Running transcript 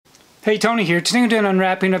Hey, Tony here. Today I'm doing an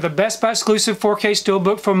unwrapping of the Best Buy exclusive 4K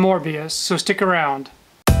Steelbook from Morbius, so stick around.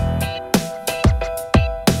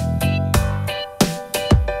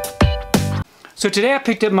 So today I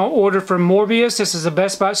picked up my order from Morbius. This is a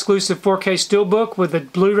Best Buy exclusive 4K Steelbook with the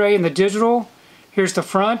Blu-ray and the digital. Here's the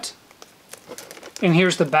front, and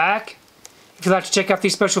here's the back. If you'd like to check out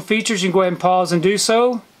these special features, you can go ahead and pause and do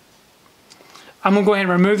so. I'm going to go ahead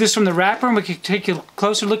and remove this from the wrapper and we can take a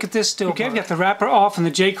closer look at this Steelbook. Okay, I've got the wrapper off and the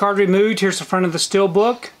J card removed. Here's the front of the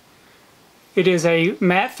Steelbook. It is a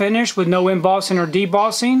matte finish with no embossing or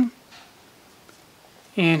debossing.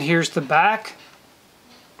 And here's the back.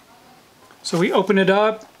 So we open it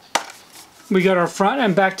up. We got our front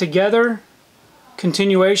and back together.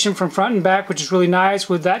 Continuation from front and back, which is really nice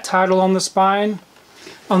with that title on the spine.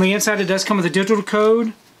 On the inside it does come with a digital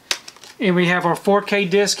code. And we have our 4K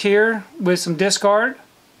disc here with some disc art.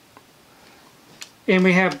 And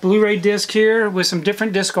we have Blu-ray disc here with some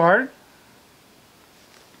different disc art.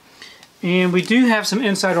 And we do have some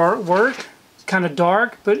inside artwork. It's kind of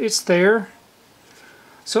dark, but it's there.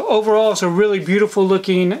 So overall, it's a really beautiful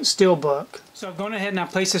looking Steelbook. So I've gone ahead and I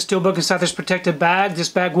placed the Steelbook inside this protected bag. This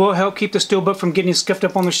bag will help keep the Steelbook from getting scuffed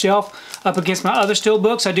up on the shelf up against my other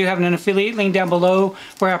Steelbooks. I do have an affiliate link down below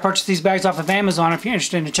where I purchased these bags off of Amazon if you're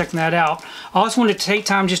interested in checking that out. I also wanted to take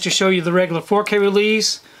time just to show you the regular 4K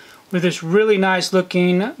release with this really nice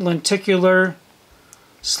looking lenticular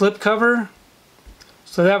slipcover.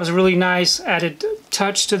 So that was a really nice added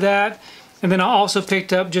touch to that. And then I also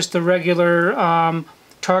picked up just the regular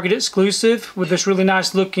Target exclusive with this really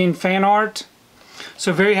nice looking fan art.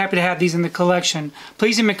 So very happy to have these in the collection.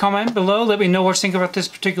 Please leave me a comment below. Let me know what you think about this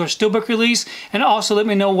particular Steelbook release, and also let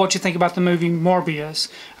me know what you think about the movie Morbius.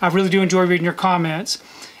 I really do enjoy reading your comments.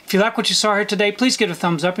 If you like what you saw here today, please give it a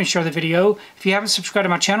thumbs up and share the video. If you haven't subscribed to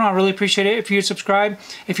my channel, I really appreciate it if you subscribe.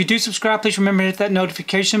 If you do subscribe, please remember to hit that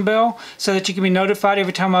notification bell so that you can be notified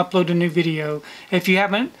every time I upload a new video. If you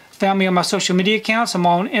haven't found me on my social media accounts, I'm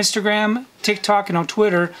on Instagram, TikTok, and on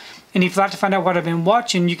Twitter. And if you'd like to find out what I've been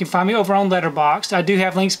watching, you can find me over on Letterboxd. I do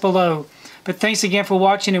have links below. But thanks again for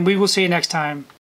watching, and we will see you next time.